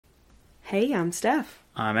Hey, I'm Steph.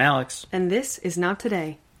 I'm Alex. And this is Not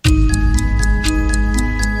Today.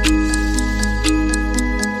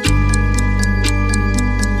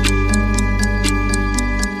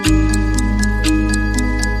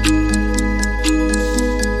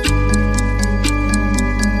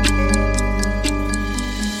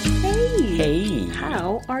 Hey.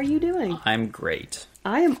 How are you doing? I'm great.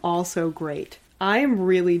 I am also great. I am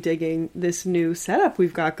really digging this new setup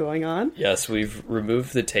we've got going on. Yes, we've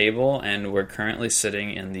removed the table and we're currently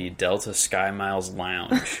sitting in the Delta Sky Miles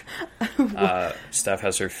lounge. Steph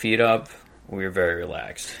has her feet up. We're very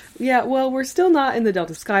relaxed. Yeah, well, we're still not in the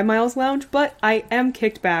Delta Sky Miles lounge, but I am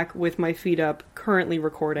kicked back with my feet up, currently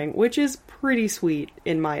recording, which is pretty sweet,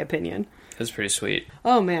 in my opinion. It's pretty sweet.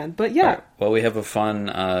 Oh, man. But yeah. Right. Well, we have a fun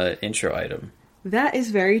intro item. That is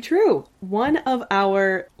very true. One of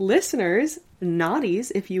our listeners,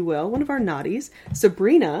 naughties, if you will, one of our naughties,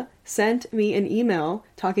 Sabrina, sent me an email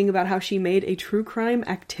talking about how she made a true crime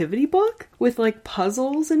activity book with, like,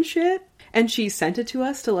 puzzles and shit. And she sent it to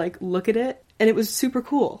us to, like, look at it. And it was super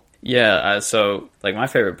cool. Yeah, so, like, my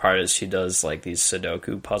favorite part is she does, like, these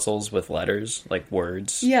Sudoku puzzles with letters, like,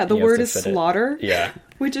 words. Yeah, the word is slaughter. Yeah.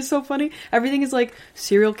 Which is so funny. Everything is, like,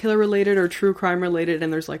 serial killer related or true crime related,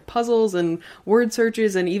 and there's, like, puzzles and word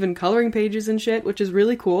searches and even coloring pages and shit, which is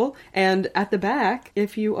really cool. And at the back,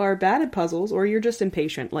 if you are bad at puzzles or you're just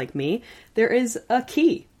impatient like me, there is a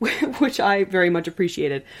key, which I very much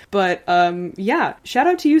appreciated. But, yeah, shout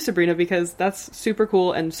out to you, Sabrina, because that's super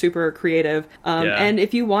cool and super creative. And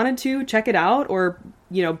if you wanted to check it out or,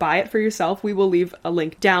 you know, buy it for yourself, we will leave a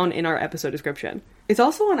link down in our episode description. It's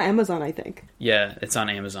also on Amazon, I think. Yeah, it's on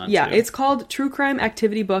Amazon, Yeah, too. It's called True Crime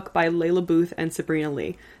Activity Book by Layla Booth and Sabrina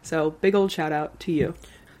Lee. So, big old shout out to you.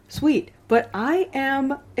 Sweet. But I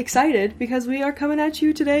am excited because we are coming at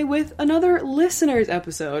you today with another listeners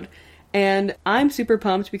episode. And I'm super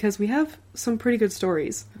pumped because we have some pretty good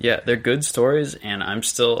stories. Yeah, they're good stories, and I'm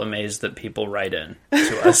still amazed that people write in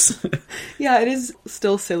to us. Yeah, it is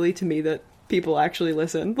still silly to me that people actually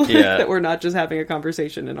listen. Yeah. That we're not just having a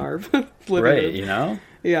conversation in our living Right, room. you know?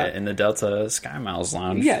 Yeah. In the Delta Sky Miles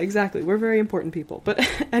lounge. Yeah, exactly. We're very important people. But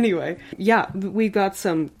anyway, yeah, we've got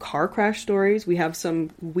some car crash stories. We have some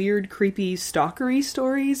weird, creepy, stalkery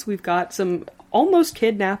stories. We've got some almost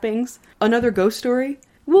kidnappings. Another ghost story.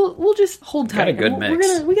 We'll just hold tight. Got a good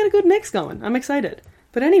mix. We got a good mix going. I'm excited.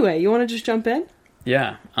 But anyway, you want to just jump in?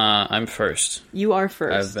 Yeah, I'm first. You are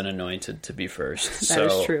first. I've been anointed to be first.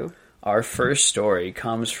 That is true. Our first story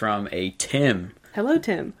comes from a Tim. Hello,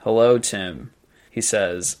 Tim. Hello, Tim. He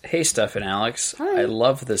says, "Hey, Steph and Alex. Hi. I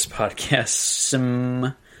love this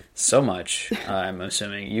podcast so much. I'm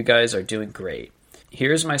assuming you guys are doing great.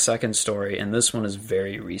 Here's my second story, and this one is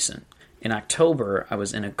very recent. In October, I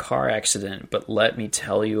was in a car accident, but let me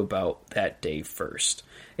tell you about that day first.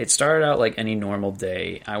 It started out like any normal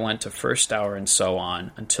day. I went to first hour and so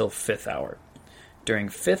on until fifth hour. During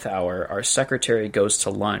fifth hour, our secretary goes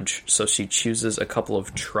to lunch, so she chooses a couple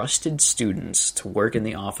of trusted students to work in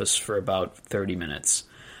the office for about 30 minutes.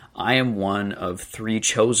 I am one of 3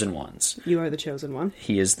 chosen ones. You are the chosen one.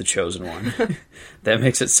 He is the chosen one. That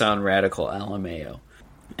makes it sound radical, LMAO.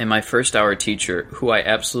 And my first hour teacher, who I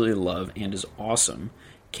absolutely love and is awesome,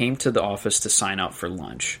 came to the office to sign out for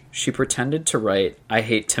lunch. She pretended to write, 'I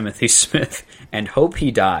hate Timothy Smith and hope he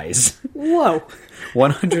dies.' Whoa.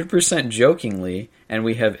 100% jokingly, and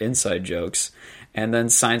we have inside jokes, and then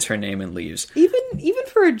signs her name and leaves." Even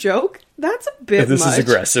for a joke, that's a bit This much. is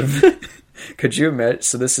aggressive. Could you imagine?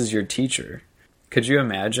 So this is your teacher. Could you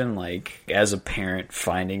imagine, like, as a parent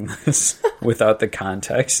finding this without the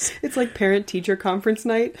context? It's like parent-teacher conference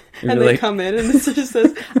night, You're and they like- come in and it just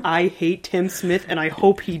says, "I hate Tim Smith and I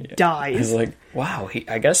hope he He's dies." like, wow,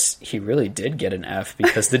 I guess he really did get an F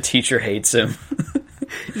because the teacher hates him.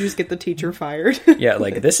 You just get the teacher fired. Yeah,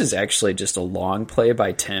 like, this is actually just a long play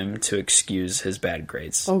by Tim to excuse his bad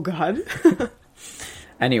grades. Oh, God.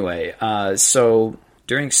 Anyway, so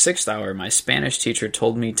during sixth hour, my Spanish teacher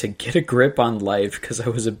told me to get a grip on life because I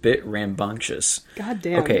was a bit rambunctious. God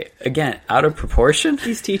damn. Okay, again, out of proportion.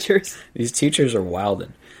 These teachers. These teachers are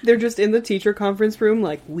wildin'. They're just in the teacher conference room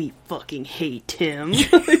like, "We fucking hate Tim."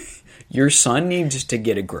 Your son needs to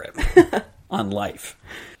get a grip on life.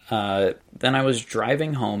 Then I was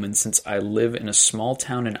driving home, and since I live in a small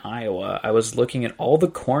town in Iowa, I was looking at all the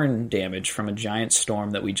corn damage from a giant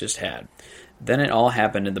storm that we just had. Then it all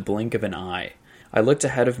happened in the blink of an eye. I looked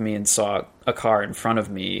ahead of me and saw a car in front of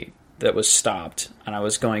me that was stopped, and I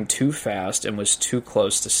was going too fast and was too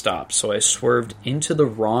close to stop, so I swerved into the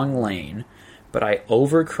wrong lane, but I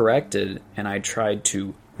overcorrected, and I tried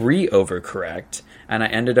to re-overcorrect, and I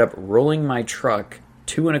ended up rolling my truck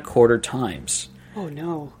 2.25 times. Oh,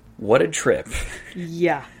 no. What a trip.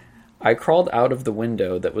 Yeah. I crawled out of the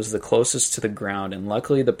window that was the closest to the ground, and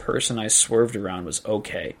luckily the person I swerved around was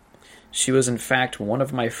okay. She was in fact one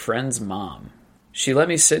of my friend's mom. She let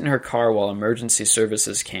me sit in her car while emergency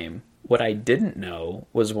services came. What I didn't know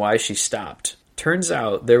was why she stopped. Turns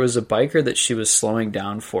out there was a biker that she was slowing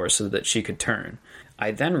down for so that she could turn. I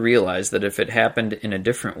then realized that if it happened in a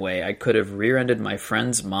different way, I could have rear-ended my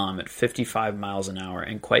friend's mom at 55 miles an hour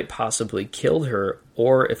and quite possibly killed her,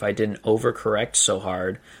 or if I didn't overcorrect so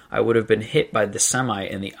hard, I would have been hit by the semi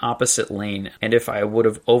in the opposite lane, and if I would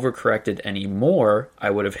have overcorrected any more, I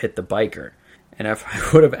would have hit the biker. And if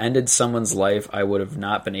I would have ended someone's life, I would have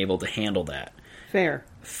not been able to handle that. Fair.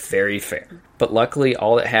 Very fair. But luckily,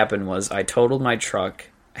 all that happened was I totaled my truck,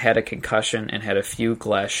 had a concussion, and had a few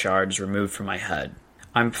glass shards removed from my head.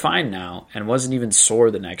 I'm fine now and wasn't even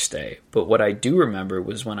sore the next day, but what I do remember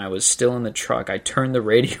was when I was still in the truck, I turned the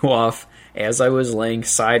radio off as I was laying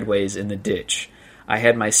sideways in the ditch. I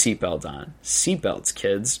had my seatbelt on. Seatbelts,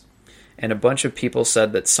 kids. And a bunch of people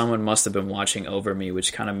said that someone must have been watching over me,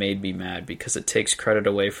 which kind of made me mad because it takes credit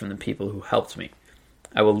away from the people who helped me.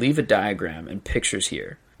 I will leave a diagram and pictures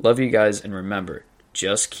here. Love you guys, and remember,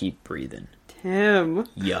 just keep breathing. Tim.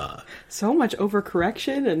 Yeah. So much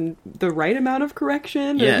overcorrection and the right amount of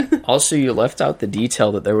correction. Yeah. Also, you left out the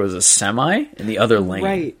detail that there was a semi in the other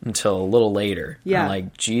lane until a little later. Yeah. I'm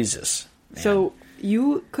like, Jesus. Man. So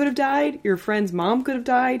you could have died, your friend's mom could have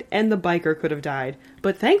died, and the biker could have died.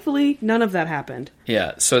 But thankfully, none of that happened.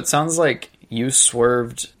 Yeah. So it sounds like you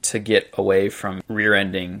swerved to get away from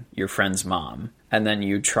rear-ending your friend's mom, and then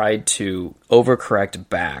you tried to overcorrect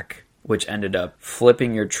back, which ended up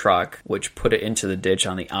flipping your truck, which put it into the ditch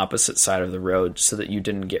on the opposite side of the road so that you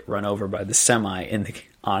didn't get run over by the semi in the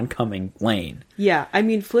oncoming lane. Yeah, I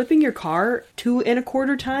mean, flipping your car 2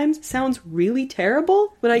 1/4 times sounds really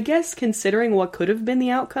terrible, but I guess considering what could have been the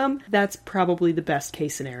outcome, that's probably the best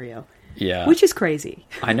case scenario. Yeah. Which is crazy.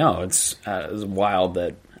 I know, it's wild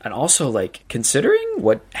that... And also, like, considering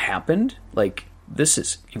what happened, like... This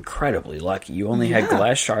is incredibly lucky. You only had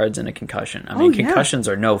glass shards and a concussion. I mean, concussions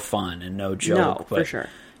are no fun and no joke. No, but, for sure.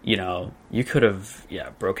 You know, you could have,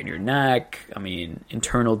 broken your neck. I mean,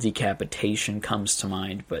 internal decapitation comes to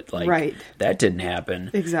mind, but, like, that didn't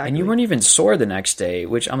happen. Exactly. And you weren't even sore the next day,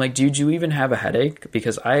 which I'm like, did you even have a headache?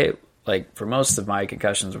 Because I, like, for most of my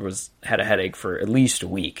concussions had a headache for at least a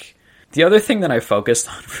week. The other thing that I focused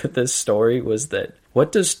on for this story was that,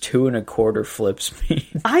 what does 2 1/4 flips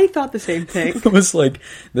mean? I thought the same thing. It was like,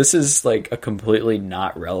 this is like a completely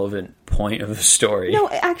not relevant point of the story. No,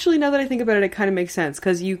 actually, now that I think about it, it kind of makes sense,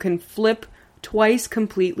 because you can flip twice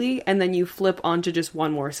completely, and then you flip onto just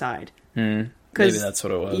one more side. Maybe that's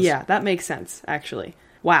what it was. Yeah, that makes sense, actually.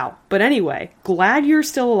 Wow. But anyway, glad you're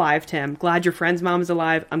still alive, Tim. Glad your friend's mom is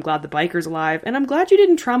alive. I'm glad the biker's alive. And I'm glad you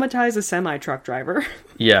didn't traumatize a semi-truck driver.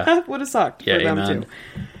 Yeah. That would have sucked for them, amen. too.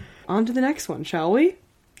 On to the next one, shall we?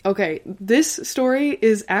 Okay, this story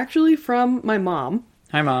is actually from my mom.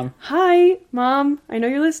 Hi, Mom. Hi, Mom. I know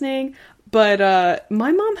you're listening. But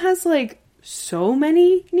my mom has, like, so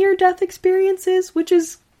many near-death experiences, which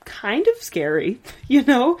is kind of scary, you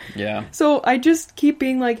know? Yeah. So I just keep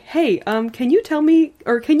being like, hey, can you tell me,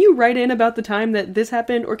 or can you write in about the time that this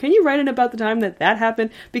happened, or can you write in about the time that that happened?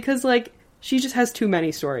 Because, like, she just has too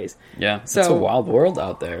many stories. Yeah, it's a wild world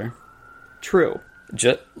out there. True.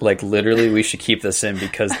 Just, like, literally, we should keep this in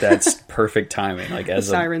because that's perfect timing. Like, as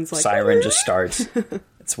a siren just starts.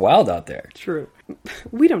 It's wild out there. True.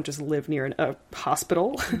 We don't just live near a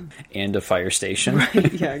hospital. And a fire station.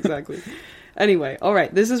 Right, yeah, exactly. Anyway, all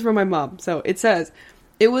right, this is from my mom. So it says,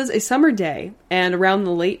 it was a summer day and around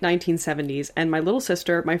the late 1970s, and my little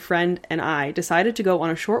sister, my friend, and I decided to go on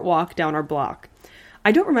a short walk down our block.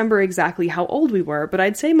 I don't remember exactly how old we were, but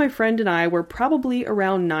I'd say my friend and I were probably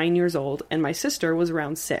around 9 years old, and my sister was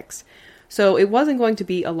around 6. So it wasn't going to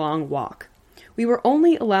be a long walk. We were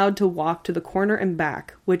only allowed to walk to the corner and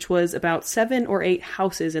back, which was about 7 or 8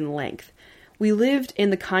 houses in length. We lived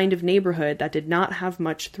in the kind of neighborhood that did not have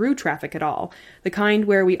much through traffic at all, the kind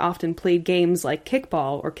where we often played games like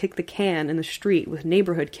kickball or kick the can in the street with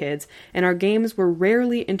neighborhood kids, and our games were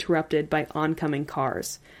rarely interrupted by oncoming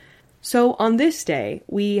cars. So on this day,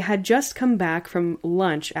 we had just come back from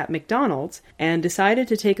lunch at McDonald's and decided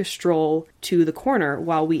to take a stroll to the corner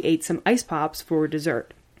while we ate some ice pops for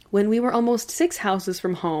dessert. When we were almost 6 houses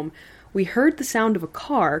from home, we heard the sound of a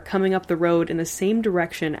car coming up the road in the same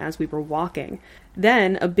direction as we were walking.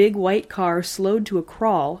 Then a big white car slowed to a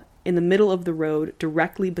crawl in the middle of the road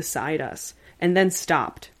directly beside us, and then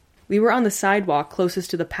stopped. We were on the sidewalk closest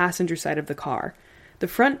to the passenger side of the car. The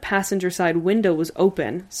front passenger side window was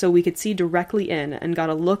open, so we could see directly in and got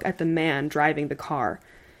a look at the man driving the car.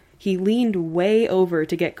 He leaned way over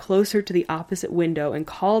to get closer to the opposite window and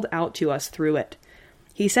called out to us through it.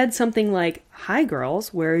 He said something like, "Hi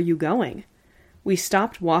girls, where are you going?" We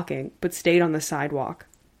stopped walking, but stayed on the sidewalk.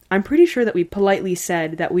 I'm pretty sure that we politely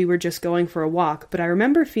said that we were just going for a walk, but I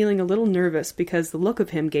remember feeling a little nervous because the look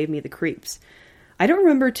of him gave me the creeps. I don't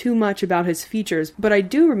remember too much about his features, but I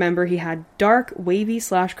do remember he had dark,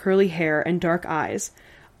 wavy/curly hair and dark eyes.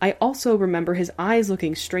 I also remember his eyes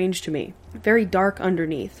looking strange to me, very dark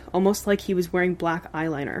underneath, almost like he was wearing black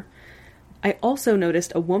eyeliner. I also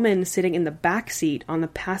noticed a woman sitting in the back seat on the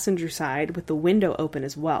passenger side with the window open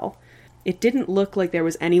as well. It didn't look like there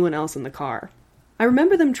was anyone else in the car. I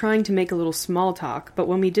remember them trying to make a little small talk, but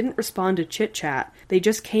when we didn't respond to chit-chat, they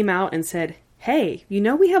just came out and said, "Hey, you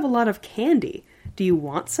know we have a lot of candy. Do you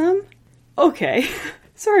want some?" Okay,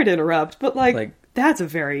 sorry to interrupt, but that's a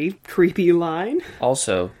very creepy line.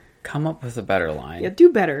 Also, come up with a better line. Yeah, do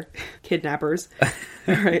better, kidnappers.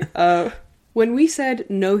 All right, when we said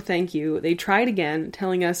no thank you, they tried again,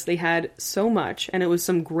 telling us they had so much, and it was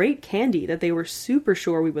some great candy that they were super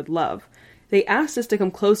sure we would love. They asked us to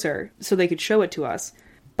come closer so they could show it to us.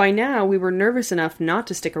 By now, we were nervous enough not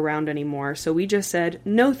to stick around anymore, so we just said,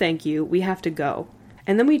 "No thank you, we have to go."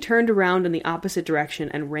 And then we turned around in the opposite direction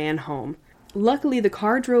and ran home. Luckily, the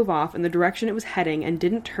car drove off in the direction it was heading and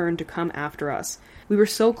didn't turn to come after us. We were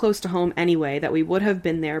so close to home anyway that we would have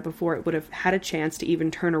been there before it would have had a chance to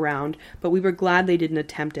even turn around, but we were glad they didn't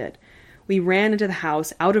attempt it. We ran into the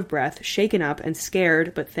house, out of breath, shaken up, and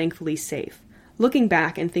scared, but thankfully safe. Looking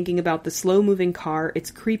back and thinking about the slow-moving car,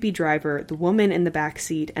 its creepy driver, the woman in the back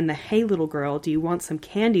seat, and the "Hey little girl, do you want some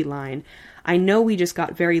candy" line, I know we just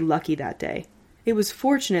got very lucky that day. It was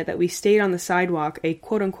fortunate that we stayed on the sidewalk a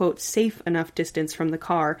quote-unquote safe enough distance from the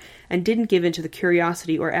car and didn't give in to the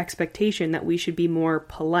curiosity or expectation that we should be more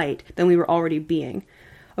polite than we were already being.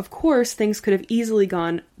 Of course, things could have easily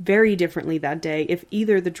gone very differently that day if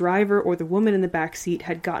either the driver or the woman in the back seat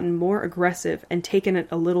had gotten more aggressive and taken it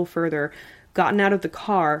a little further, gotten out of the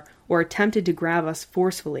car, or attempted to grab us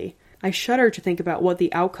forcefully. I shudder to think about what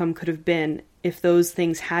the outcome could have been if those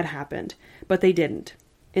things had happened, but they didn't.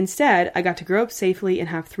 Instead, I got to grow up safely and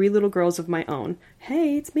have 3 little girls of my own.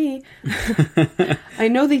 Hey, it's me. I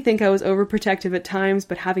know they think I was overprotective at times,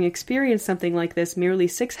 but having experienced something like this merely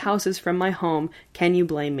 6 houses from my home, can you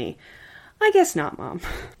blame me? I guess not, Mom.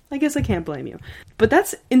 I guess I can't blame you. But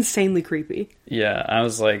that's insanely creepy. Yeah, I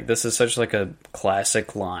was like, this is such like a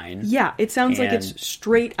classic line. Yeah, it sounds like it's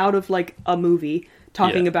straight out of like a movie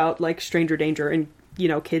talking about like stranger danger and, you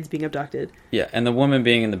know, kids being abducted. Yeah, and the woman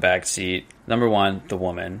being in the back seat. Number 1, the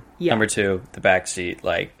woman. Yeah. Number 2, the back seat.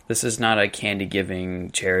 Like, this is not a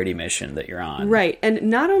candy-giving charity mission that you're on. Right, and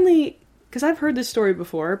not only... Because I've heard this story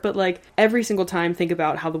before, but like every single time think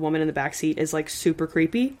about how the woman in the back seat is like super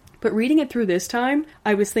creepy. But reading it through this time,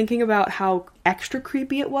 I was thinking about how extra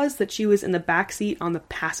creepy it was that she was in the back seat on the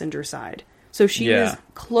passenger side. So she was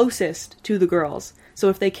closest to the girls. So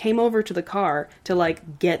if they came over to the car to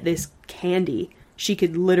like get this candy, she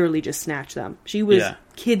could literally just snatch them. She was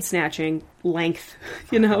kid snatching length,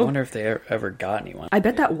 you know? I wonder if they ever got anyone. I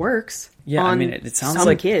bet that works. Yeah, I mean, it sounds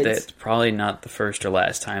like that's probably not the first or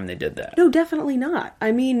last time they did that. No, definitely not.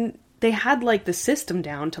 I mean, they had like the system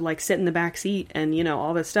down to like sit in the back seat and, you know,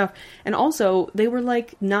 all this stuff. And also they were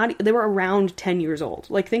like they were around 10 years old.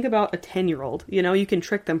 Like think about a 10-year-old, you know, you can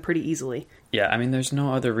trick them pretty easily. Yeah, I mean, there's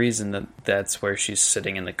no other reason that's where she's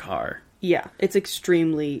sitting in the car. Yeah, it's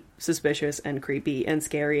extremely suspicious and creepy and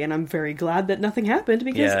scary, and I'm very glad that nothing happened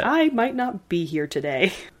because I might not be here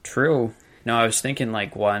today. True. No, I was thinking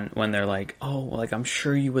like when they're like, "Oh, like I'm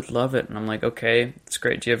sure you would love it," and I'm like, "Okay, it's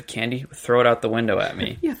great. Do you have candy? Throw it out the window at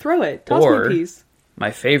me." Yeah, throw it. Toss me a piece.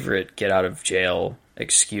 My favorite get out of jail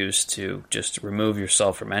excuse to just remove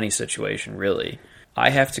yourself from any situation. Really,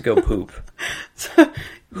 I have to go poop.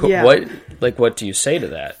 Yeah. What do you say to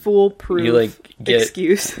that? Foolproof you like get,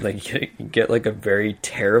 excuse. Like you get like a very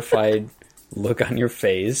terrified look on your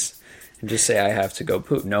face and just say, "I have to go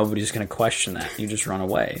poop." Nobody's going to question that. You just run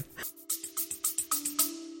away.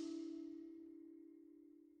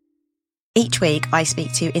 Each week I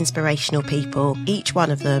speak to inspirational people. Each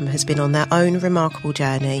one of them has been on their own remarkable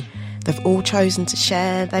journey. They've all chosen to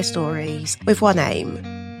share their stories with one aim,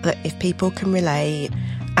 that if people can relate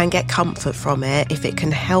and get comfort from it, if it can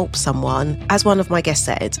help someone. As one of my guests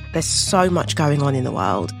said, there's so much going on in the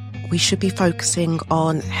world. We should be focusing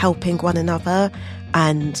on helping one another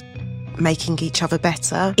and making each other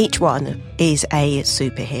better. Each one is a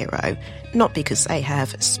superhero, not because they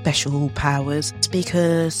have special powers, it's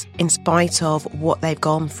because in spite of what they've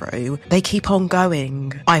gone through, they keep on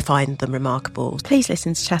going. I find them remarkable. Please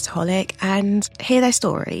listen to Chataholic and hear their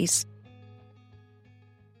stories.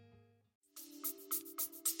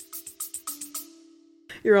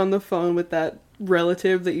 you're on the phone with that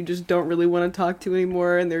relative that you just don't really want to talk to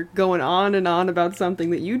anymore, and they're going on and on about something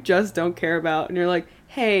that you just don't care about, and you're like,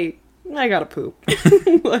 hey, I gotta poop.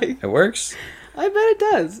 Like, It works. I bet it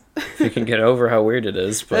does. You can get over how weird it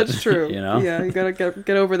is, but That's true. you know, Yeah, you gotta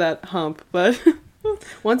get over that hump, but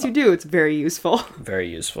once you do, it's very useful. very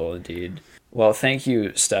useful indeed. Well, thank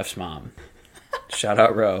you, Steph's mom. Shout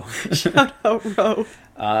out, Ro. Shout out, Ro.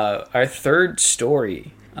 Our third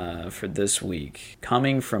story for this week,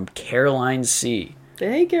 coming from Caroline C.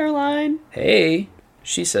 Hey, Caroline. Hey,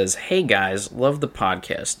 she says, "Hey guys, love the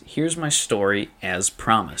podcast. Here's my story as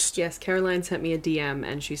promised." Yes, Caroline sent me a DM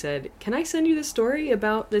and she said, can I send you this story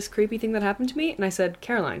about this creepy thing that happened to me? And I said,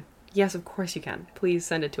 Caroline, yes, of course you can. Please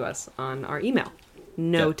send it to us on our email,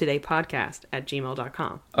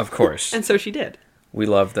 notodaypodcast@gmail.com. Of course. And so she did. We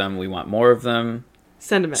love them. We want more of them.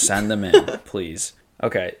 Send them in. Send them in, please.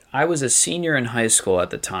 Okay, I was a senior in high school at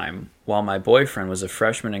the time, while my boyfriend was a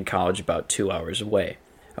freshman in college about 2 hours away.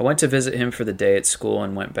 I went to visit him for the day at school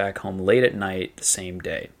and went back home late at night the same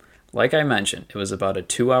day. Like I mentioned, it was about a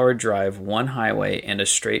 2-hour drive, one highway, and a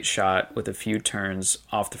straight shot with a few turns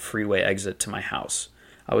off the freeway exit to my house.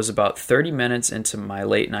 I was about 30 minutes into my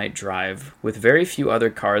late night drive with very few other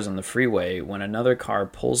cars on the freeway when another car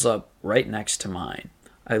pulls up right next to mine.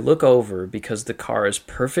 I look over because the car is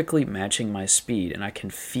perfectly matching my speed and I can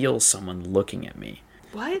feel someone looking at me.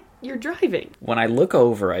 What? You're driving. When I look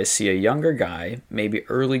over, I see a younger guy, maybe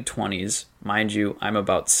early 20s. Mind you, I'm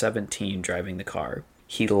about 17 driving the car.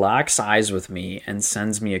 He locks eyes with me and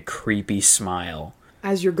sends me a creepy smile.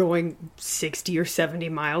 As you're going 60 or 70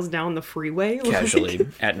 miles down the freeway? Casually, Like,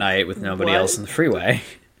 at night with nobody What? else on the freeway.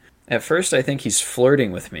 At first, I think he's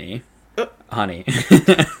flirting with me. Honey.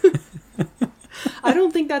 I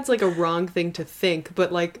don't think that's like a wrong thing to think,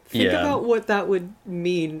 but like think Yeah. about what that would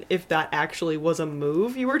mean if that actually was a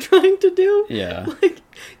move you were trying to do. Yeah. Like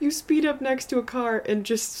you speed up next to a car and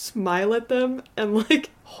just smile at them and like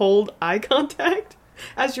hold eye contact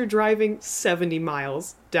as you're driving 70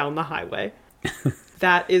 miles down the highway.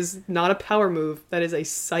 That is not a power move. That is a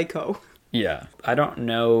psycho. Yeah. I don't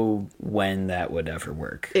know when that would ever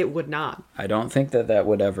work. It would not. I don't think that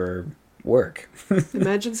would ever work.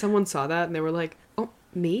 Imagine someone saw that and they were like, oh,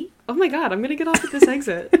 me? Oh my god, I'm going to get off at this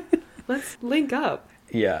exit. Let's link up.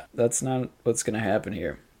 Yeah, that's not what's going to happen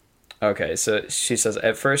here. Okay, so she says,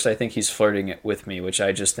 at first I think he's flirting with me, which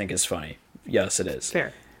I just think is funny. Yes, it is.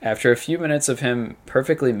 Fair. After a few minutes of him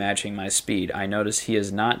perfectly matching my speed, I notice he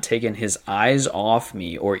has not taken his eyes off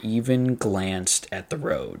me or even glanced at the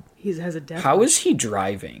road. He has a death How wish. is he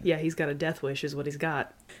driving? Yeah, he's got a death wish is what he's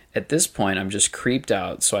got. At this point, I'm just creeped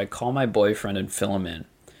out, so I call my boyfriend and fill him in.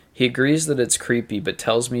 He agrees that it's creepy, but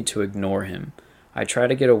tells me to ignore him. I try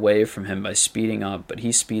to get away from him by speeding up, but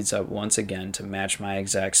he speeds up once again to match my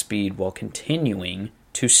exact speed while continuing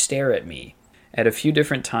to stare at me. At a few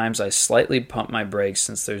different times, I slightly pump my brakes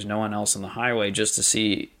since there's no one else on the highway just to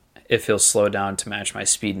see if he'll slow down to match my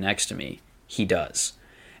speed next to me. He does.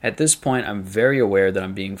 At this point, I'm very aware that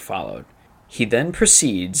I'm being followed. He then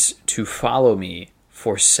proceeds to follow me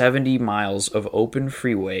for 70 miles of open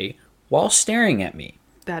freeway while staring at me.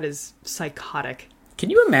 That is psychotic. Can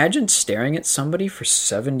you imagine staring at somebody for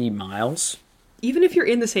 70 miles? Even if you're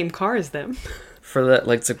in the same car as them. For that,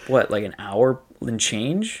 like, it's like, what, like an hour and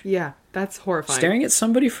change? Yeah, that's horrifying. Staring at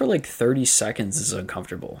somebody for like 30 seconds is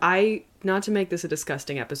uncomfortable. Not to make this a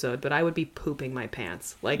disgusting episode, but I would be pooping my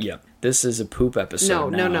pants. Like, Yep. This is a poop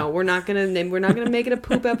episode. no. We're not gonna make it a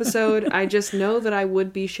poop episode. I just know that I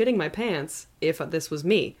would be shitting my pants if this was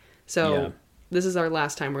me. So Yeah. This is our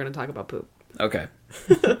last time we're gonna talk about poop, Okay.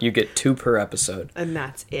 You get 2 per episode. and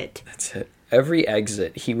that's it. That's it. Every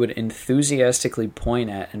exit, he would enthusiastically point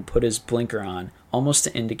at and put his blinker on, almost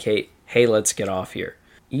to indicate, hey, let's get off here.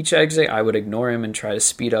 Each exit, I would ignore him and try to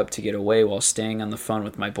speed up to get away while staying on the phone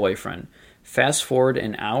with my boyfriend. Fast forward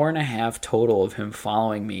an hour and a half total of him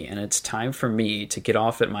following me, and it's time for me to get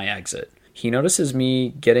off at my exit. He notices me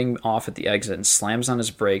getting off at the exit and slams on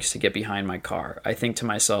his brakes to get behind my car. I think to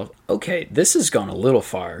myself, okay, this has gone a little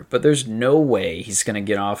far, but there's no way he's going to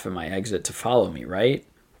get off at my exit to follow me, right?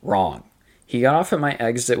 Wrong. He got off at my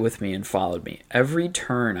exit with me and followed me. Every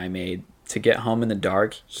turn I made to get home in the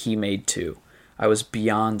dark, he made too. I was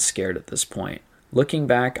beyond scared at this point. Looking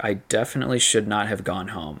back, I definitely should not have gone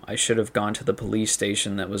home. I should have gone to the police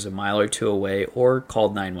station that was a mile or 2 away or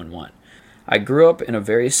called 911. I grew up in a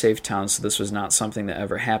very safe town, so this was not something that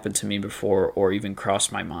ever happened to me before or even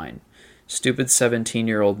crossed my mind. Stupid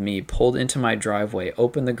 17-year-old me pulled into my driveway,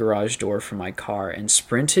 opened the garage door for my car, and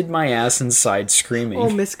sprinted my ass inside screaming. Oh,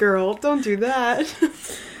 Miss Girl, don't do that.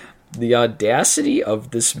 The audacity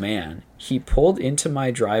of this man. He pulled into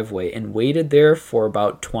my driveway and waited there for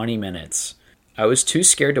about 20 minutes. I was too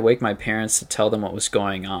scared to wake my parents to tell them what was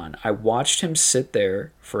going on. I watched him sit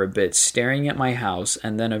there for a bit, staring at my house,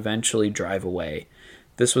 and then eventually drive away.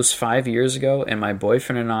 This was 5 years ago, and my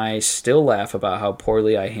boyfriend and I still laugh about how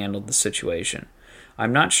poorly I handled the situation.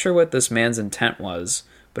 I'm not sure what this man's intent was,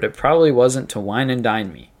 but it probably wasn't to wine and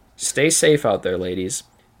dine me. Stay safe out there, ladies.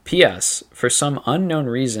 P.S. For some unknown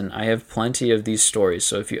reason, I have plenty of these stories,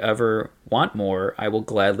 so if you ever want more, I will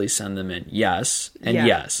gladly send them in. Yes, and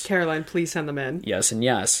yes. Caroline, please send them in. Yes, and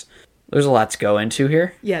yes. There's a lot to go into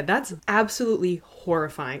here. Yeah, that's absolutely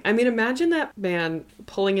horrifying. I mean, imagine that man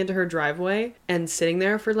pulling into her driveway and sitting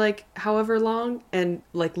there for, like, however long and,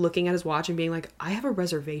 like, looking at his watch and being like, I have a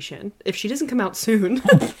reservation. If she doesn't come out soon...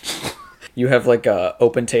 You have, like, a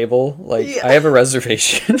open table? Like, Yeah. I have a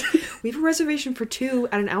reservation. We have a reservation for 2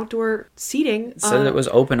 at an outdoor seating. It said it was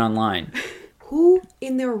open online. Who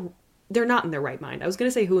in their... They're not in their right mind. I was going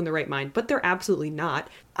to say who in their right mind, but they're absolutely not.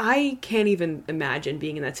 I can't even imagine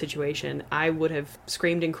being in that situation. I would have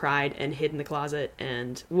screamed and cried and hid in the closet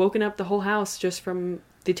and woken up the whole house just from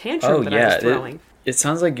the tantrum that I was throwing. It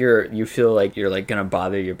sounds like you feel like you're like gonna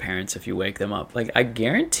bother your parents if you wake them up. Like, I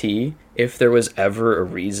guarantee if there was ever a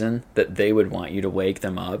reason that they would want you to wake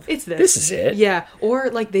them up, It's this. This is it. Yeah,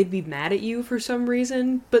 or like they'd be mad at you for some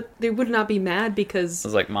reason, but they would not be mad because... I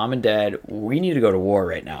was like, Mom and Dad, we need to go to war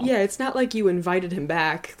right now. Yeah, it's not like you invited him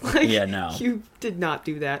back. Like, Yeah, no. You did not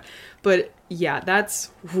do that. But yeah,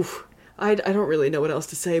 that's... Oof. I don't really know what else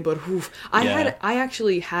to say, but oof. I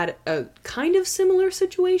actually had a kind of similar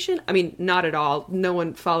situation. I mean, not at all. No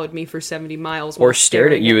one followed me for 70 miles. Or while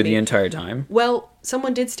stared at staring you me. the entire time. Well,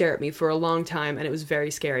 someone did stare at me for a long time, and it was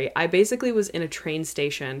very scary. I basically was in a train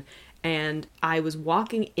station, and I was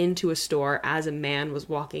walking into a store as a man was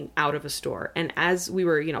walking out of a store. And as we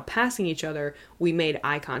were, passing each other, we made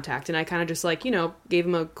eye contact. And I kind of just gave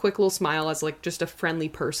him a quick little smile as just a friendly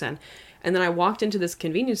person. And then I walked into this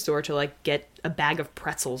convenience store to get a bag of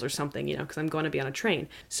pretzels or something, because I'm going to be on a train.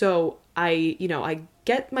 So I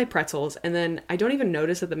get my pretzels, and then I don't even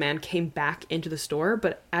notice that the man came back into the store.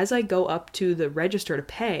 But as I go up to the register to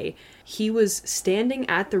pay, he was standing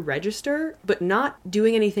at the register, but not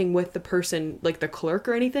doing anything with the person, like the clerk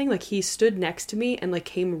or anything. Like, he stood next to me and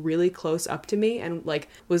came really close up to me and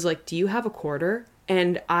was like, "Do you have a quarter?"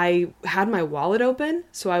 And I had my wallet open,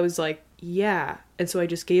 so I was like, "Yeah." And so I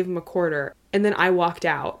just gave him a quarter, and then I walked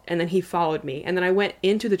out, and then he followed me. And then I went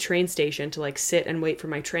into the train station to sit and wait for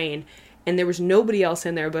my train, and there was nobody else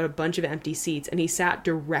in there but a bunch of empty seats, and he sat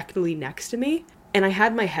directly next to me, and I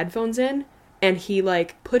had my headphones in, and he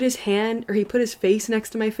put his face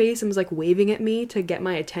next to my face and was waving at me to get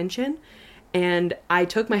my attention. And I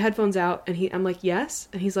took my headphones out, and I'm like, "Yes?"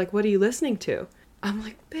 And he's like, "What are you listening to?" I'm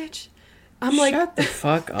like, "Bitch." I'm like, shut the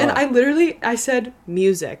fuck up. And I said,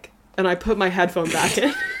 "Music." And I put my headphone back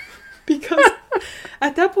in because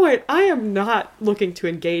at that point, I am not looking to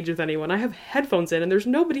engage with anyone. I have headphones in and there's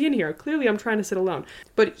nobody in here. Clearly, I'm trying to sit alone.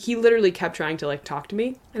 But he literally kept trying to talk to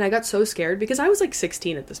me. And I got so scared because I was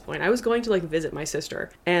 16 at this point. I was going to visit my sister,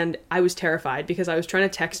 and I was terrified because I was trying to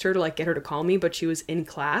text her to get her to call me, but she was in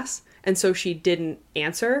class. And so she didn't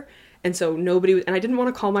answer. And so and I didn't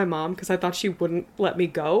want to call my mom because I thought she wouldn't let me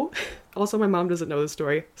go. Also, my mom doesn't know the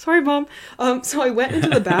story. Sorry, Mom. So I went into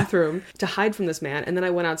the bathroom to hide from this man, and then I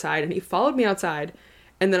went outside, and he followed me outside,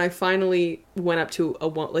 and then I finally went up to a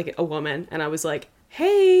woman, and I was like,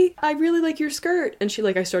 "Hey, I really like your skirt." And she,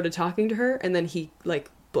 I started talking to her, and then he,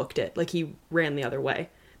 booked it. He ran the other way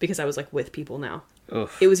because I was, with people now.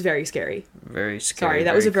 Oof. It was very scary. Very scary. Sorry,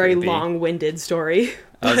 that was a very creepy. long-winded story.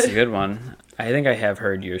 That's a good one. I think I have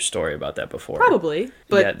heard your story about that before. Probably,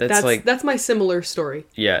 but yeah, that's my similar story.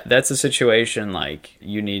 Yeah, that's a situation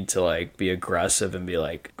you need to be aggressive and be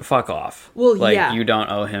like, fuck off. Well, yeah. You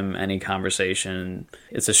don't owe him any conversation.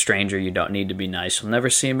 It's a stranger. You don't need to be nice. You'll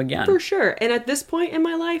never see him again. For sure. And at this point in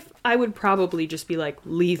my life, I would probably just be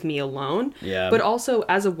leave me alone. Yeah. But also,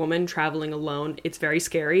 as a woman traveling alone, it's very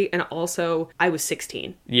scary. And also, I was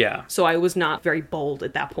 16. Yeah. So I was not very bold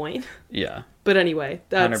at that point. Yeah. But anyway,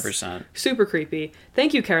 that's 100%. Super creepy.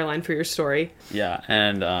 Thank you, Caroline, for your story. Yeah,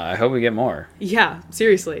 and I hope we get more. Yeah,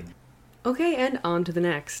 seriously. Okay, and on to the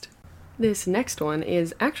next. This next one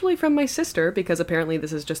is actually from my sister, because apparently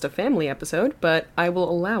this is just a family episode, but I will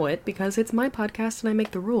allow it because it's my podcast and I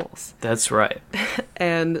make the rules. That's right.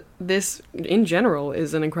 And this, in general,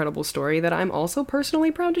 is an incredible story that I'm also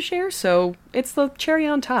personally proud to share, so it's the cherry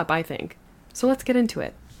on top, I think. So let's get into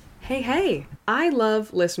it. Hey, I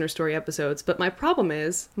love listener story episodes, but my problem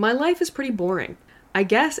is, my life is pretty boring. I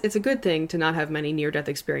guess it's a good thing to not have many near-death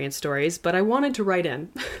experience stories, but I wanted to write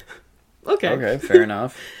in. Okay, fair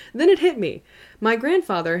enough. Then it hit me. My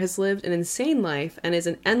grandfather has lived an insane life and is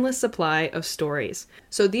an endless supply of stories.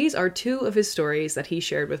 So these are two of his stories that he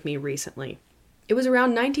shared with me recently. It was around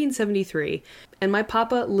 1973, and my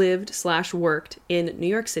papa lived/worked in New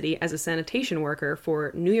York City as a sanitation worker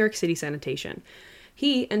for New York City Sanitation.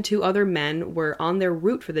 He and two other men were on their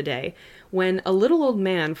route for the day when a little old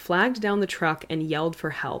man flagged down the truck and yelled for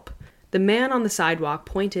help. The man on the sidewalk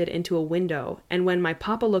pointed into a window, and when my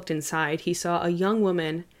papa looked inside, he saw a young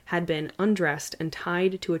woman had been undressed and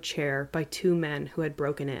tied to a chair by two men who had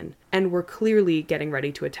broken in, and were clearly getting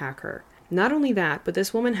ready to attack her. Not only that, but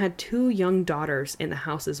this woman had two young daughters in the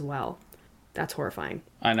house as well. That's horrifying.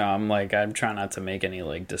 I know, I'm trying not to make any,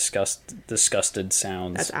 disgusted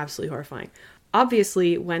sounds. That's absolutely horrifying.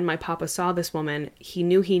 Obviously, when my papa saw this woman, he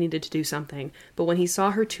knew he needed to do something, but when he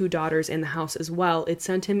saw her two daughters in the house as well, it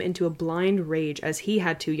sent him into a blind rage as he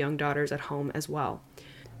had two young daughters at home as well.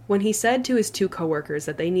 When he said to his two coworkers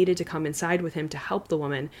that they needed to come inside with him to help the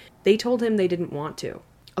woman, they told him they didn't want to.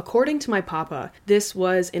 According to my papa, this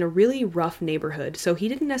was in a really rough neighborhood, so he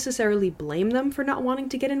didn't necessarily blame them for not wanting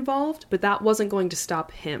to get involved, but that wasn't going to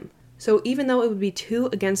stop him. So even though it would be 2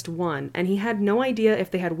 against 1, and he had no idea if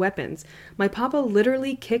they had weapons, my papa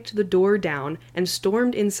literally kicked the door down and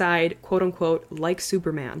stormed inside, quote-unquote, like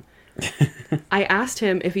Superman. I asked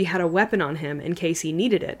him if he had a weapon on him in case he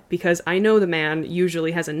needed it, because I know the man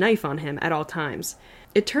usually has a knife on him at all times.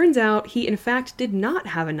 It turns out he in fact did not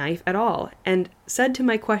have a knife at all, and said to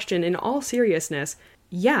my question in all seriousness,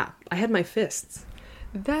 "Yeah, I had my fists."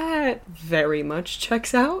 That very much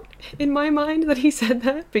checks out in my mind that he said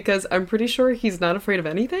that, because I'm pretty sure he's not afraid of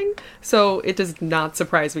anything. So it does not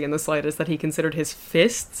surprise me in the slightest that he considered his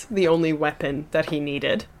fists the only weapon that he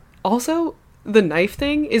needed. Also, the knife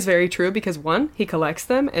thing is very true because 1, he collects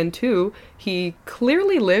them, and 2, he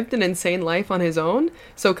clearly lived an insane life on his own.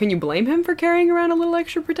 So can you blame him for carrying around a little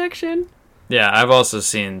extra protection? Yeah, I've also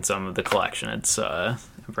seen some of the collection. It's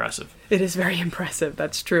impressive. It is very impressive,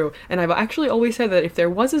 that's true. And I've actually always said that if there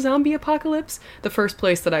was a zombie apocalypse, the first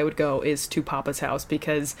place that I would go is to Papa's house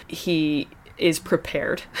because he is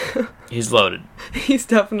prepared. He's loaded. He's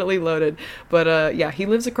definitely loaded. But yeah, he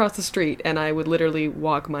lives across the street, and I would literally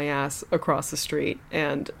walk my ass across the street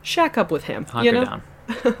and shack up with him. Hunker down.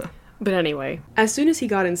 But anyway, as soon as he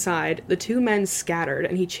got inside, the two men scattered,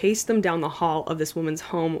 and he chased them down the hall of this woman's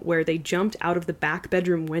home where they jumped out of the back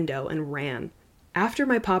bedroom window and ran. After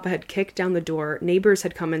my papa had kicked down the door, neighbors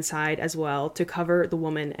had come inside as well to cover the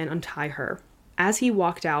woman and untie her. As he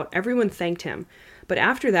walked out, everyone thanked him, but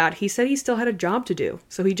after that, he said he still had a job to do,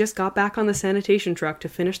 so he just got back on the sanitation truck to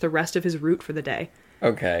finish the rest of his route for the day.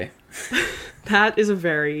 Okay. That is a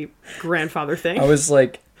very grandfather thing. I was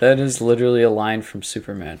like, that is literally a line from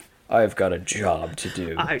Superman. I've got a job to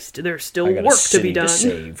do. There's still I got work a to be city done. to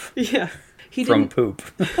save. Yeah. He From didn't... poop.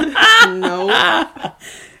 No.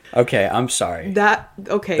 Okay, I'm sorry. That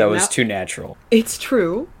was too natural. It's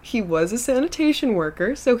true. He was a sanitation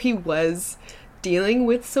worker, so he was dealing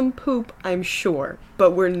with some poop, I'm sure.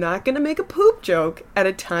 But we're not going to make a poop joke at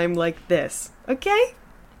a time like this. Okay?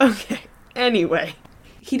 Okay. Anyway.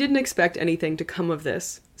 He didn't expect anything to come of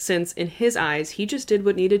this, since in his eyes, he just did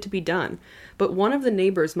what needed to be done. But one of the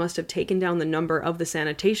neighbors must have taken down the number of the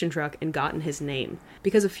sanitation truck and gotten his name.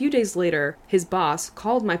 Because a few days later, his boss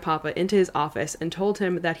called my papa into his office and told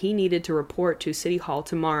him that he needed to report to City Hall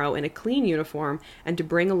tomorrow in a clean uniform and to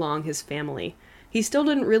bring along his family. He still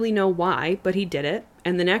didn't really know why, but he did it,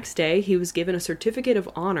 and the next day he was given a certificate of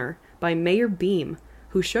honor by Mayor Beam,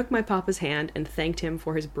 who shook my papa's hand and thanked him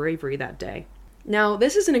for his bravery that day. Now,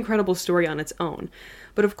 this is an incredible story on its own,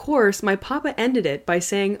 but of course, my papa ended it by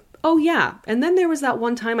saying, "Oh yeah, and then there was that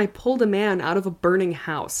one time I pulled a man out of a burning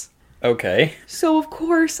house." Okay. So of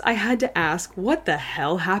course, I had to ask, what the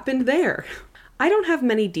hell happened there? I don't have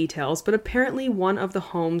many details, but apparently one of the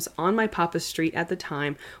homes on my papa's street at the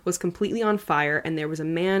time was completely on fire, and there was a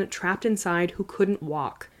man trapped inside who couldn't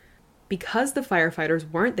walk. Because the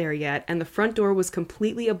firefighters weren't there yet and the front door was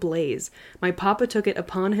completely ablaze, my papa took it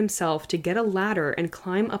upon himself to get a ladder and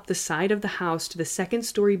climb up the side of the house to the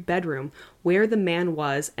second-story bedroom where the man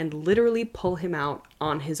was and literally pull him out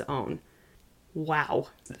on his own. Wow.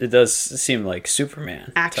 It does seem like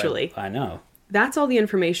Superman. Actually. I know. That's all the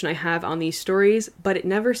information I have on these stories, but it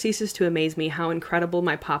never ceases to amaze me how incredible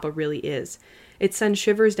my papa really is. It sends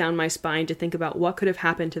shivers down my spine to think about what could have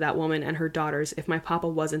happened to that woman and her daughters if my papa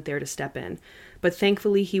wasn't there to step in. But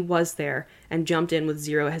thankfully he was there and jumped in with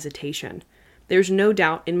zero hesitation. There's no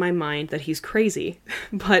doubt in my mind that he's crazy,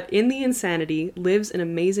 but in the insanity lives an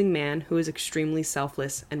amazing man who is extremely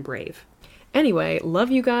selfless and brave. Anyway, love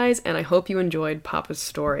you guys, and I hope you enjoyed Papa's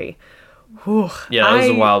story. Whew. Yeah, that was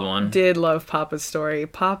a wild one. I did love Papa's story.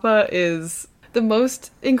 Papa is the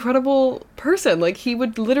most incredible person. Like, he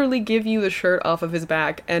would literally give you the shirt off of his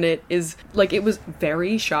back, and it is, like, it was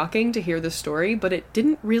very shocking to hear the story, but it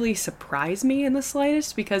didn't really surprise me in the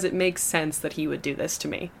slightest, because it makes sense that he would do this to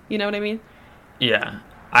me. You know what I mean? Yeah.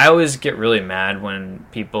 I always get really mad when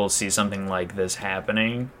people see something like this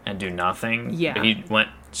happening and do nothing. Yeah. He went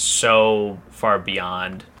so far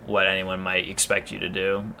beyond what anyone might expect you to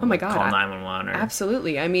do. Oh my God. Call 911 or...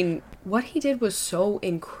 Absolutely. I mean, what he did was so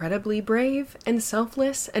incredibly brave and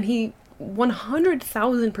selfless, and he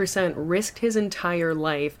 100,000% risked his entire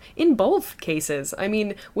life in both cases. I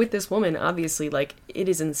mean, with this woman, obviously, like, it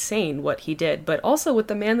is insane what he did, but also with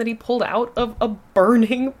the man that he pulled out of a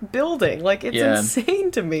burning building. Like, it's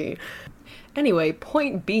insane to me. Anyway,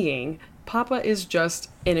 point being, Papa is just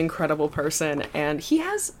an incredible person, and he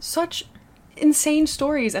has such insane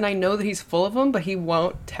stories, and I know that he's full of them, but he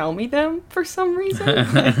won't tell me them for some reason.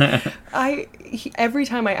 Every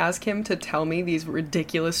time I ask him to tell me these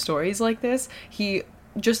ridiculous stories like this, he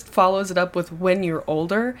just follows it up with "when you're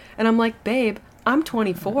older," and I'm like, babe, I'm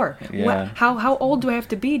 24. Yeah. How old do I have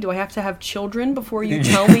to be? Do I have to have children before you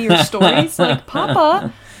tell me your stories? Like,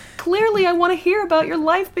 Papa, clearly I want to hear about your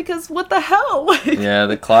life, because what the hell? Yeah,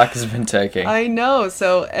 the clock has been ticking. I know.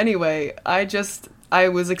 So anyway, I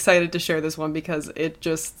was excited to share this one because it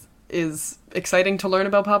just is exciting to learn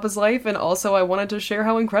about Papa's life, and also I wanted to share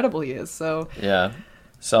how incredible he is. So Yeah.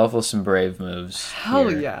 Selfless and brave moves. hell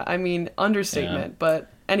here. yeah. I mean, understatement. But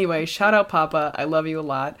anyway, shout out Papa. I love you a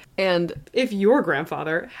lot. And if your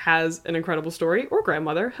grandfather has an incredible story, or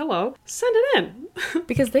grandmother, hello, send it in.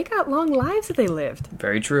 Because they got long lives that they lived.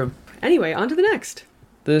 Very true. Anyway, on to the next.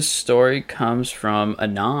 This story comes from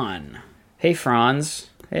Anon. Hey,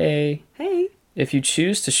 Franz. Hey. Hey. If you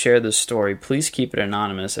choose to share this story, please keep it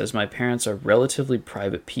anonymous, as my parents are relatively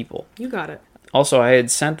private people. You got it. Also, I had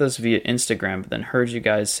sent this via Instagram, but then heard you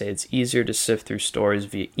guys say it's easier to sift through stories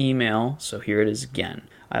via email, so here it is again.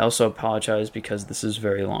 I also apologize because this is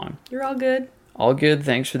very long. You're all good. All good,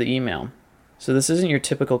 thanks for the email. So this isn't your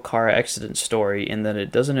typical car accident story in that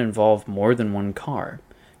it doesn't involve more than one car.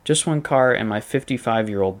 Just one car and my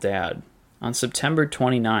 55-year-old dad. On September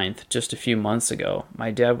 29th, just a few months ago, my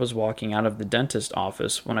dad was walking out of the dentist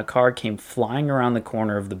office when a car came flying around the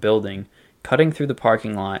corner of the building, cutting through the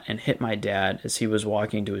parking lot, and hit my dad as he was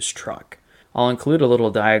walking to his truck. I'll include a little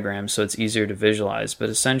diagram so it's easier to visualize, but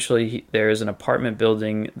essentially there is an apartment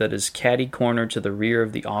building that is catty-corner to the rear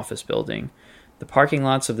of the office building. The parking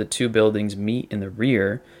lots of the two buildings meet in the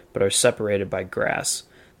rear, but are separated by grass.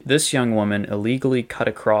 This young woman illegally cut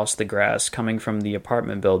across the grass coming from the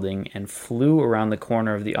apartment building and flew around the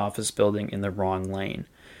corner of the office building in the wrong lane.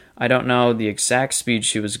 I don't know the exact speed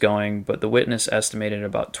she was going, but the witness estimated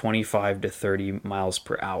about 25 to 30 miles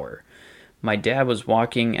per hour. My dad was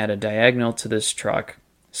walking at a diagonal to this truck,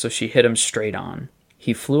 so she hit him straight on.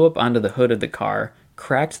 He flew up onto the hood of the car,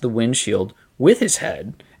 cracked the windshield with his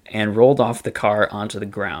head, and rolled off the car onto the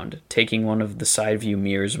ground, taking one of the side view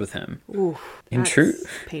mirrors with him. Ooh, that's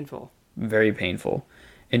painful. Very painful.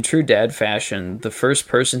 In true dad fashion, the first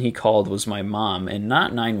person he called was my mom and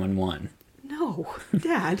not 911. No,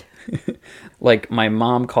 Dad. Like, my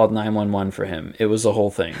mom called 911 for him. It was a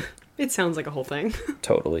whole thing. It sounds like a whole thing.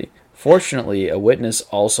 Totally. Fortunately, a witness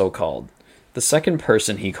also called. The second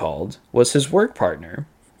person he called was his work partner.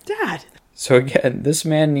 Dad. So again, this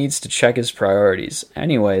man needs to check his priorities.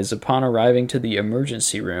 Anyways, upon arriving to the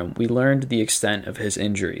emergency room, we learned the extent of his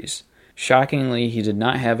injuries. Shockingly, he did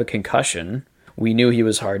not have a concussion. We knew he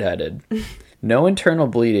was hard-headed. No internal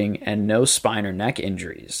bleeding and no spine or neck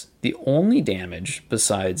injuries. The only damage,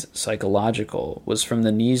 besides psychological, was from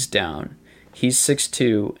the knees down. He's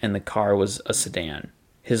 6'2", and the car was a sedan.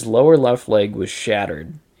 His lower left leg was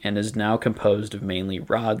shattered and is now composed of mainly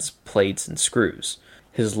rods, plates, and screws.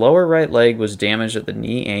 His lower right leg was damaged at the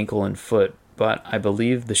knee, ankle, and foot, but I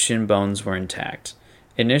believe the shin bones were intact.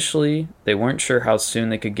 Initially, they weren't sure how soon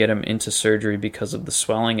they could get him into surgery because of the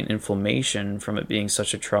swelling and inflammation from it being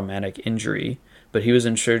such a traumatic injury, but he was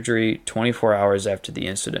in surgery 24 hours after the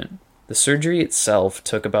incident. The surgery itself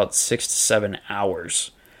took about 6 to 7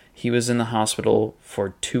 hours. He was in the hospital for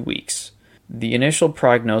 2 weeks. The initial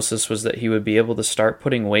prognosis was that he would be able to start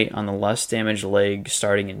putting weight on the less damaged leg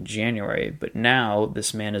starting in January, but now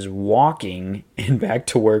this man is walking and back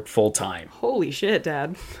to work full time. Holy shit,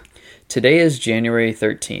 Dad. Today is January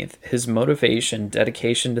 13th. His motivation,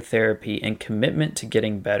 dedication to therapy, and commitment to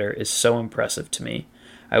getting better is so impressive to me.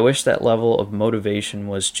 I wish that level of motivation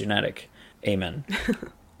was genetic. Amen.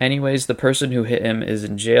 Anyways, the person who hit him is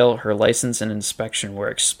in jail. Her license and inspection were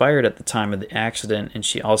expired at the time of the accident, and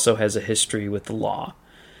she also has a history with the law.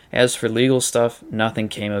 As for legal stuff, nothing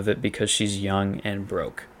came of it because she's young and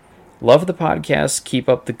broke. Love the podcast. Keep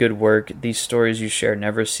up the good work. These stories you share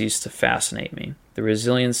never cease to fascinate me. The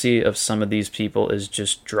resiliency of some of these people is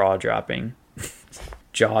just jaw-dropping.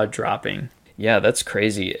 Jaw-dropping. Yeah, that's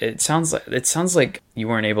crazy. It sounds like you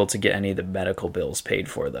weren't able to get any of the medical bills paid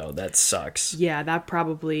for, though. That sucks. Yeah, that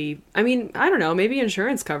probably... I mean, I don't know. Maybe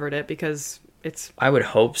insurance covered it because it's... I would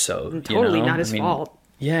hope so. Totally not his fault.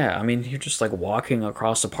 Yeah, I mean, you're just like walking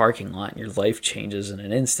across a parking lot and your life changes in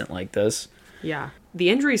an instant like this. Yeah.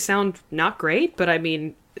 The injuries sound not great, but I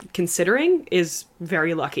mean, considering, is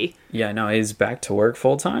very lucky. Yeah, no, he's back to work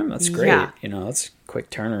full time. That's great. Yeah. That's a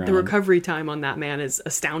quick turnaround. The recovery time on that man is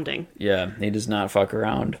astounding. Yeah, he does not fuck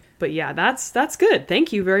around. But yeah, that's good.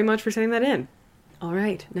 Thank you very much for sending that in. All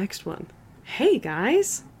right, next one. Hey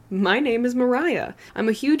guys, my name is Mariah. I'm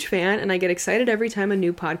a huge fan and I get excited every time a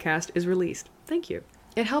new podcast is released. Thank you.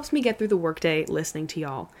 It helps me get through the workday listening to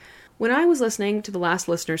y'all. When I was listening to the last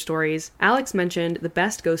listener stories, Alex mentioned the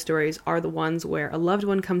best ghost stories are the ones where a loved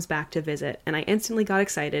one comes back to visit, and I instantly got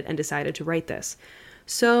excited and decided to write this.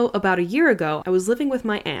 So, about a year ago, I was living with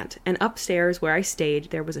my aunt, and upstairs where I stayed,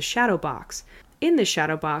 there was a shadow box. In this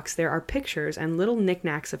shadow box, there are pictures and little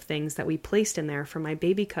knickknacks of things that we placed in there for my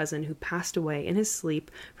baby cousin who passed away in his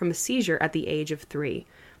sleep from a seizure at the age of 3.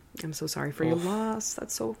 I'm so sorry for your loss.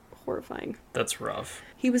 That's so horrifying. That's rough.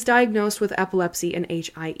 He was diagnosed with epilepsy and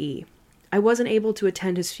HIE. I wasn't able to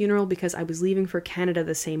attend his funeral because I was leaving for Canada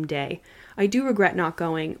the same day. I do regret not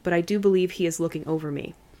going, but I do believe he is looking over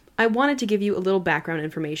me. I wanted to give you a little background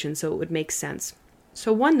information so it would make sense.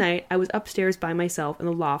 So one night, I was upstairs by myself in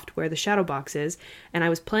the loft where the shadow box is, and I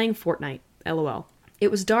was playing Fortnite, LOL.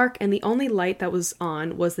 It was dark, and the only light that was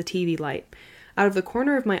on was the TV light. Out of the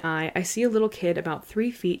corner of my eye, I see a little kid about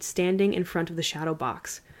 3 feet standing in front of the shadow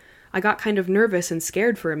box. I got kind of nervous and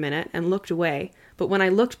scared for a minute and looked away, but when I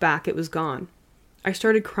looked back, it was gone. I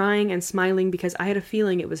started crying and smiling because I had a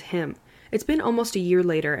feeling it was him. It's been almost a year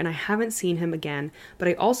later and I haven't seen him again, but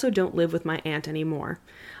I also don't live with my aunt anymore.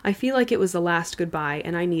 I feel like it was the last goodbye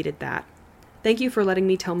and I needed that. Thank you for letting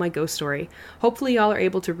me tell my ghost story. Hopefully y'all are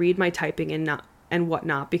able to read my typing and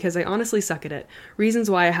whatnot, because I honestly suck at it. Reasons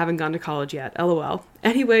why I haven't gone to college yet, LOL.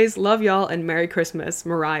 Anyways, love y'all and Merry Christmas,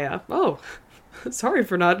 Mariah. Oh, sorry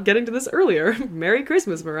for not getting to this earlier. Merry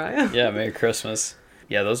Christmas, Mariah. Yeah, Merry Christmas.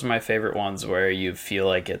 Yeah, those are my favorite ones where you feel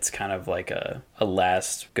like it's kind of like a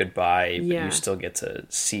last goodbye, but you still get to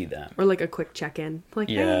see them. Or like a quick check-in. Like,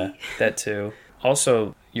 yeah, hey. That too.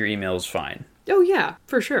 Also, your email is fine. Oh yeah,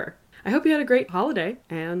 for sure. I hope you had a great holiday,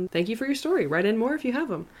 and thank you for your story. Write in more if you have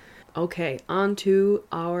them. Okay, on to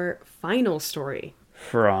our final story.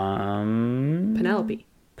 From...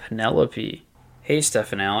 Penelope. Hey,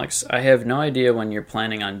 Steph and Alex. I have no idea when you're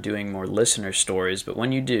planning on doing more listener stories, but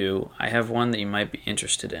when you do, I have one that you might be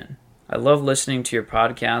interested in. I love listening to your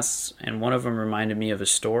podcasts, and one of them reminded me of a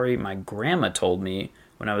story my grandma told me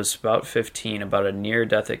when I was about 15 about a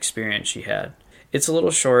near-death experience she had. It's a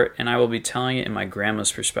little short, and I will be telling it in my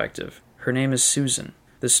grandma's perspective. Her name is Susan.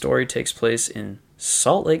 The story takes place in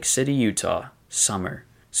Salt Lake City, Utah. Summer.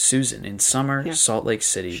 Susan in summer, yeah. Salt Lake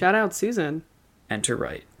City. Shout out, Susan. Enter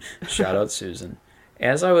right. Shout out, Susan.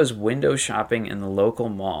 As I was window shopping in the local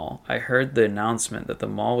mall, I heard the announcement that the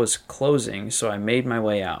mall was closing, so I made my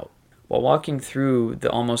way out. While walking through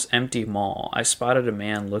the almost empty mall, I spotted a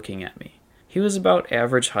man looking at me. He was about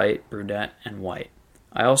average height, brunette, and white.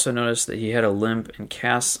 I also noticed that he had a limp and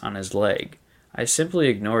casts on his leg. I simply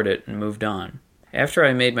ignored it and moved on. After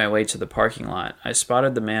I made my way to the parking lot, I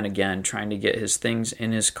spotted the man again trying to get his things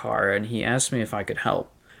in his car, and he asked me if I could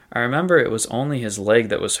help. I remember it was only his leg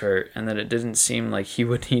that was hurt, and that it didn't seem like he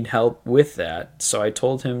would need help with that, so I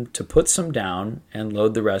told him to put some down and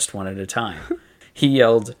load the rest one at a time. He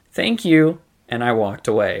yelled, "Thank you," and I walked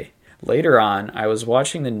away. Later on, I was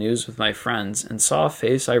watching the news with my friends and saw a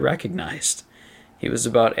face I recognized. He was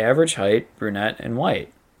about average height, brunette, and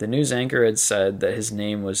white. The news anchor had said that his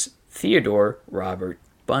name was Theodore Robert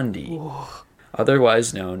Bundy,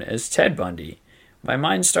 otherwise known as Ted Bundy. My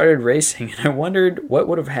mind started racing, and I wondered what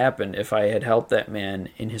would have happened if I had helped that man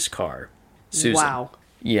in his car. Susan. Wow.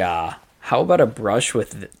 Yeah. How about a brush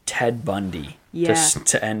with Ted Bundy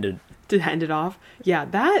to end it off? Yeah,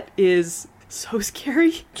 that is so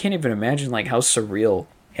scary. Can't even imagine like how surreal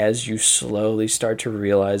as you slowly start to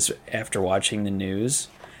realize after watching the news.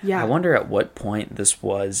 Yeah. I wonder at what point this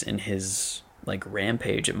was in his like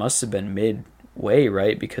rampage. It must have been midway,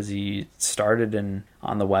 right? Because he started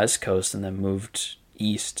on the West Coast and then moved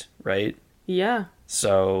east, right? Yeah.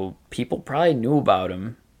 So people probably knew about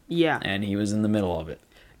him. Yeah. And he was in the middle of it.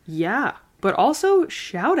 Yeah. But also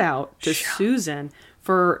shout out to Susan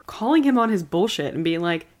for calling him on his bullshit and being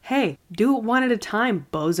like, hey, do it one at a time,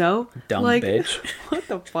 bozo. Dumb like, bitch. What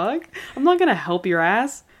the fuck? I'm not gonna help your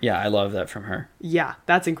ass. Yeah, I love that from her. Yeah,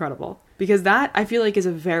 that's incredible. Because that, I feel like, is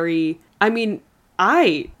a very... I mean,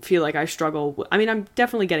 I feel like I struggle... I mean, I'm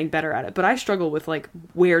definitely getting better at it, but I struggle with, like,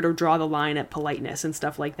 where to draw the line at politeness and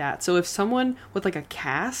stuff like that. So if someone with, like, a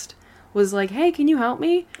cast was like, hey, can you help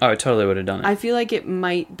me? Oh, I totally would have done it. I feel like it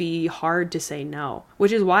might be hard to say no,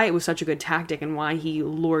 which is why it was such a good tactic and why he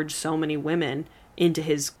lured so many women into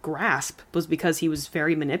his grasp, was because he was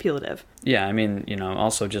very manipulative. Yeah, I mean, you know,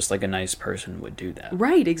 also just like a nice person would do that.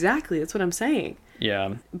 Right, exactly. That's what I'm saying.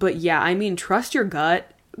 Yeah. But yeah, I mean, trust your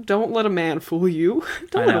gut. Don't let a man fool you.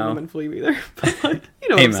 Don't let a woman fool you either. But like, you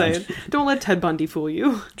know what I'm saying. Don't let Ted Bundy fool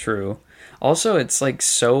you. True. Also, it's like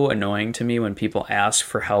so annoying to me when people ask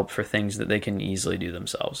for help for things that they can easily do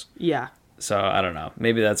themselves. Yeah. So, I don't know.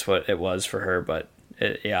 Maybe that's what it was for her, but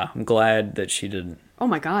yeah, I'm glad that she didn't. Oh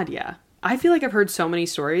my god, yeah. I feel like I've heard so many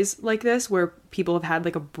stories like this where people have had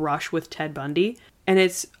like a brush with Ted Bundy, and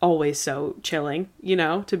it's always so chilling, you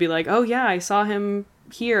know, to be like, oh yeah, I saw him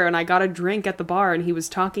here and I got a drink at the bar and he was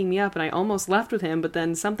talking me up and I almost left with him, but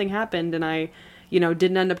then something happened and I, you know,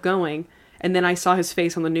 didn't end up going. And then I saw his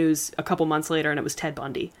face on the news a couple months later and it was Ted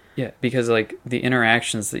Bundy. Yeah, because like the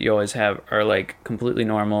interactions that you always have are like completely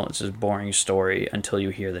normal. It's just boring story until you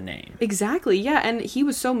hear the name. Exactly, yeah. And he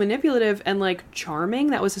was so manipulative and like charming.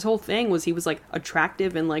 That was his whole thing, was he was like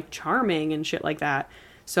attractive and like charming and shit like that.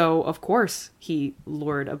 So of course he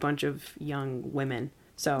lured a bunch of young women.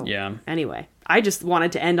 So yeah. Anyway, I just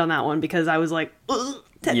wanted to end on that one because I was like, ugh,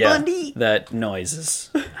 Ted Bundy. That noise is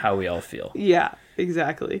how we all feel. Yeah,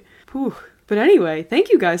 exactly. Whew. But anyway, thank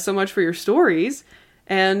you guys so much for your stories.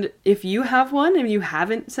 And if you have one and you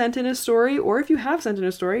haven't sent in a story, or if you have sent in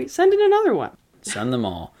a story, send in another one. Send them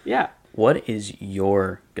all. Yeah. What is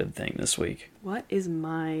your good thing this week? What is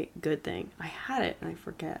my good thing? I had it and I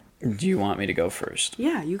forget. Do you want me to go first?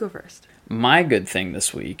 Yeah, you go first. My good thing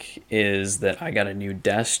this week is that I got a new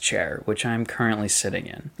desk chair, which I'm currently sitting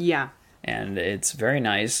in. Yeah. And it's very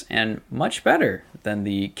nice and much better than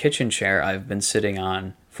the kitchen chair I've been sitting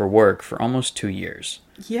on for work for almost 2 years.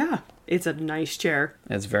 Yeah, it's a nice chair.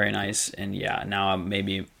 It's very nice, and yeah, now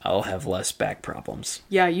maybe I'll have less back problems.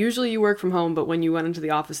 Yeah, usually you work from home, but when you went into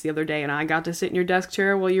the office the other day and I got to sit in your desk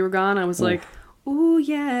chair while you were gone, I was like, ooh,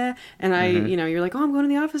 yeah. And I, you know, you're like, oh, I'm going to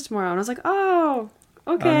the office tomorrow. And I was like, oh,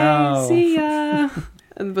 okay, no. see ya.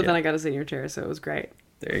 But then I got to sit in your chair, so it was great.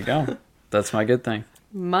 There you go. That's my good thing.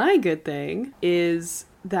 My good thing is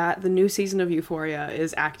that the new season of Euphoria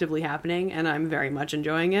is actively happening and I'm very much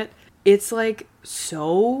enjoying it. It's like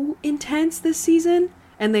so intense this season,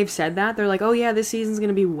 and they've said that. They're like, oh yeah, this season's going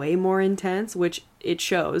to be way more intense, which it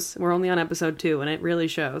shows. We're only on episode 2 and it really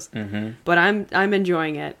shows. Mm-hmm. But I'm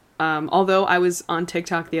enjoying it. Although I was on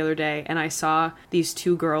TikTok the other day and I saw these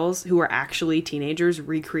 2 girls who are actually teenagers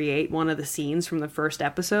recreate one of the scenes from the first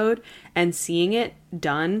episode, and seeing it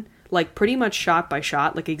done like pretty much shot by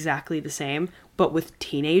shot, like exactly the same, but with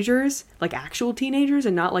teenagers, like actual teenagers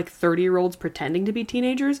and not like 30-year-olds pretending to be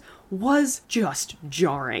teenagers, was just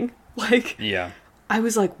jarring. Like, yeah. I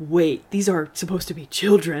was like, wait, these are supposed to be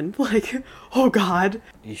children. Like, oh God,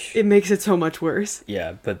 Eesh. It makes it so much worse.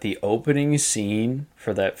 Yeah, but the opening scene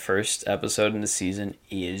for that first episode in the season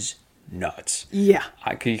is nuts. Yeah.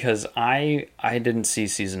 Because I didn't see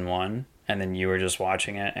season 1, and then you were just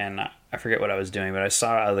watching it, and I forget what I was doing, but I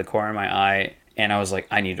saw it out of the corner of my eye, and I was like,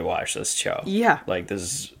 I need to watch this show. Yeah. Like, this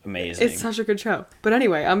is amazing. It's such a good show. But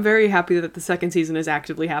anyway, I'm very happy that the second season is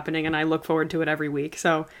actively happening, and I look forward to it every week.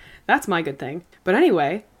 So that's my good thing. But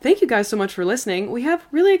anyway, thank you guys so much for listening. We have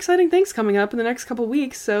really exciting things coming up in the next couple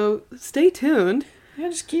weeks, so stay tuned. Yeah,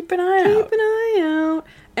 just keep an eye out. Keep an eye out.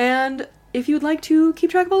 And if you'd like to keep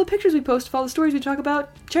track of all the pictures we post of all the stories we talk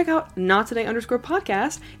about, check out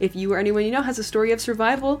NotToday_podcast. If you or anyone you know has a story of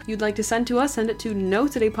survival you'd like to send to us, send it to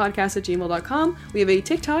notodaypodcast@gmail.com. We have a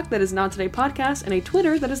TikTok that is Not Today Podcast and a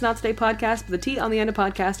Twitter that is Not Today Podcast, but the T on the end of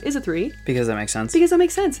podcast is a 3. Because that makes sense. Because that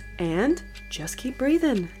makes sense. And just keep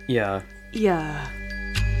breathing. Yeah. Yeah.